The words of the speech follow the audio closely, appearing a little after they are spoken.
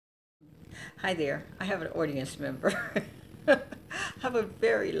Hi there. I have an audience member. I have a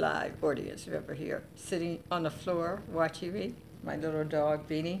very live audience member here sitting on the floor watching me, my little dog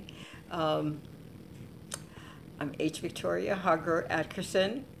Beanie. Um, I'm H. Victoria Hargro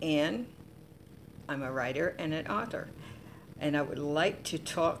Atkerson, and I'm a writer and an author. And I would like to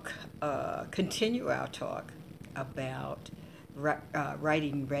continue our talk about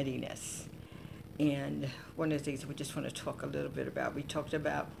writing readiness. And one of the things we just want to talk a little bit about, we talked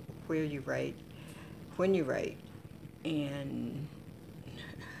about where you write, when you write, and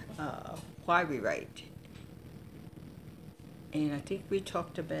why we write. And I think we didn't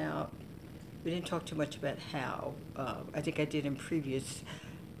talk too much about how. I think I did in previous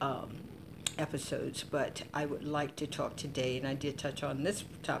um, episodes, but I would like to talk today, and I did touch on this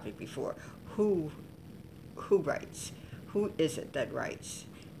topic before. Who who writes? Who is it that writes?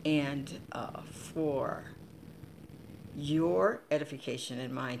 And for your edification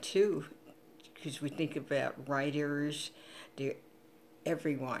and mine too, because we think about writers, they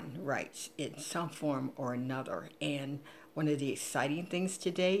everyone writes in some form or another. And one of the exciting things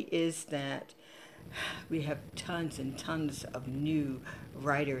today is that we have tons and tons of new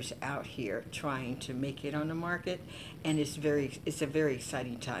writers out here trying to make it on the market, and it's a very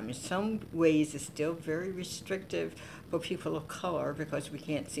exciting time. In some ways it's still very restrictive for people of color because we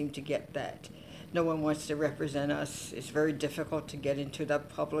can't seem to get that. No one wants to represent us. It's very difficult to get into the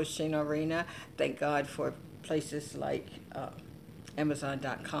publishing arena. Thank God for places like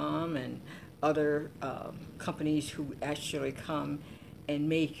Amazon.com and other companies who actually come and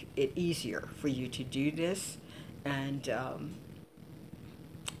make it easier for you to do this. And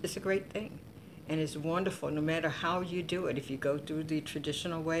it's a great thing. And it's wonderful no matter how you do it. If you go through the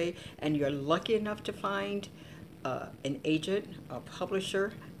traditional way and you're lucky enough to find an agent, a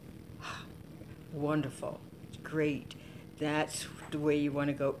publisher, wonderful, great. That's the way you want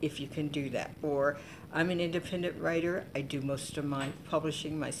to go if you can do that. Or I'm an independent writer. I do most of my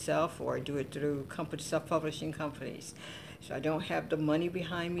publishing myself, or I do it through self-publishing companies. So I don't have the money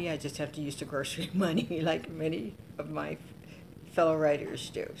behind me. I just have to use the grocery money like many of my fellow writers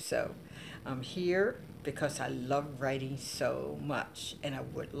do. So I'm here because I love writing so much, and I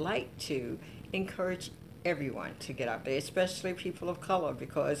would like to encourage everyone to get out there, especially people of color,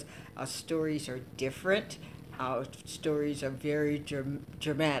 because our stories are different. Our stories are very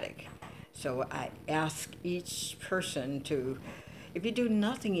dramatic. So I ask each person to, if you do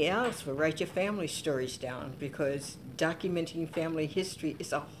nothing else, but write your family stories down, because documenting family history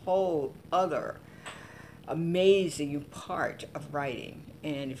is a whole other amazing part of writing.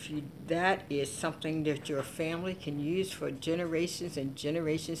 And if you that is something that your family can use for generations and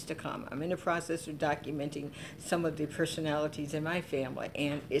generations to come. I'm in the process of documenting some of the personalities in my family,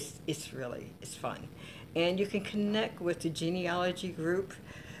 and it's fun. And you can connect with the genealogy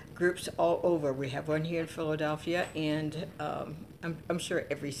groups all over. We have one here in Philadelphia, and I'm sure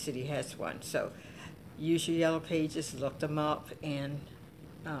every city has one. So use your yellow pages, look them up, and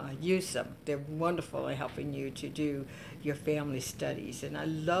use them. They're wonderful in helping you to do your family studies. And I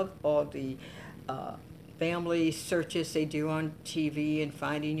love all the family searches they do on TV and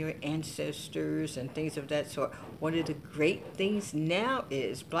finding your ancestors and things of that sort. One of the great things now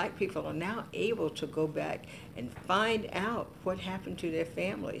is black people are now able to go back and find out what happened to their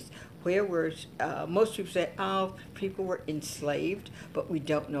families. Where were, most people say, oh, people were enslaved, but we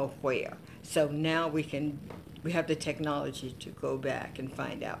don't know where. So now we have the technology to go back and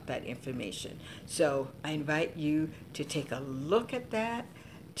find out that information. So I invite you to take a look at that,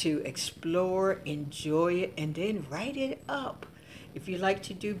 to explore, enjoy it, and then write it up. If you like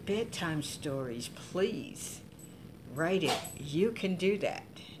to do bedtime stories, please write it. You can do that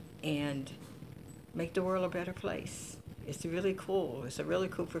and make the world a better place. It's really cool. It's a really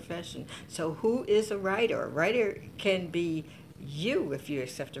cool profession. So who is a writer? A writer can be you if you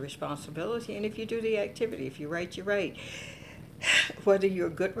accept the responsibility and if you do the activity. If you write, you write. Whether you're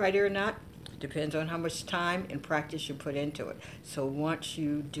a good writer or not depends on how much time and practice you put into it. So once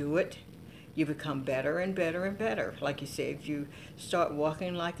you do it, you become better and better and better. Like you say, if you start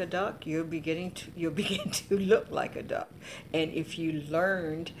walking like a duck, you'll begin to look like a duck. And if you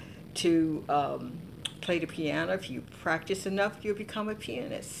learned to play the piano, if you practice enough, you'll become a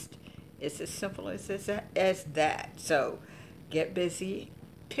pianist. It's as simple as that. So get busy,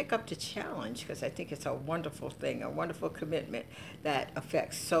 pick up the challenge, because I think it's a wonderful thing, a wonderful commitment that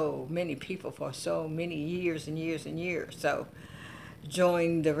affects so many people for so many years and years and years. So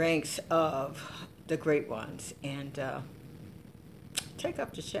join the ranks of the great ones and take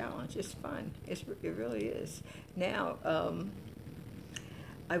up the challenge. It's fun. It really is. Now,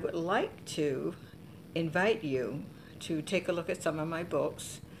 I would like to invite you to take a look at some of my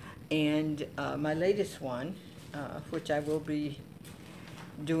books. And my latest one, which I will be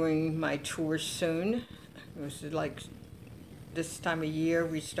doing my tour soon. It was like this time of year.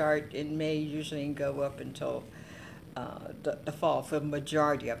 We start in May usually and go up until the fall for the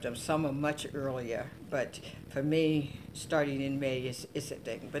majority of them. Some are much earlier, but for me, starting in May is a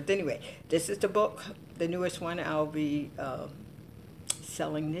thing. But anyway, this is the book, the newest one I'll be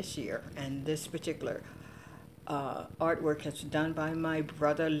selling this year. And this particular artwork is done by my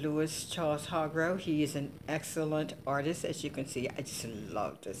brother, Louis Charles Hargro. He is an excellent artist, as you can see. I just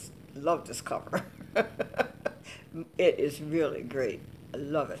love this cover. It is really great. I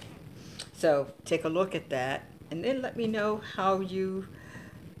love it. So take a look at that, and then let me know how you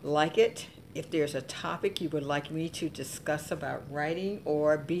like it. If there's a topic you would like me to discuss about writing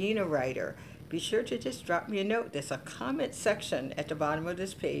or being a writer, be sure to just drop me a note. There's a comment section at the bottom of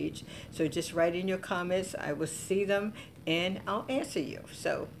this page. So just write in your comments. I will see them and I'll answer you.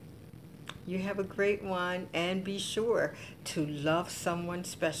 So you have a great one, and be sure to love someone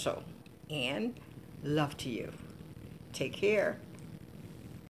special and love to you. Take care.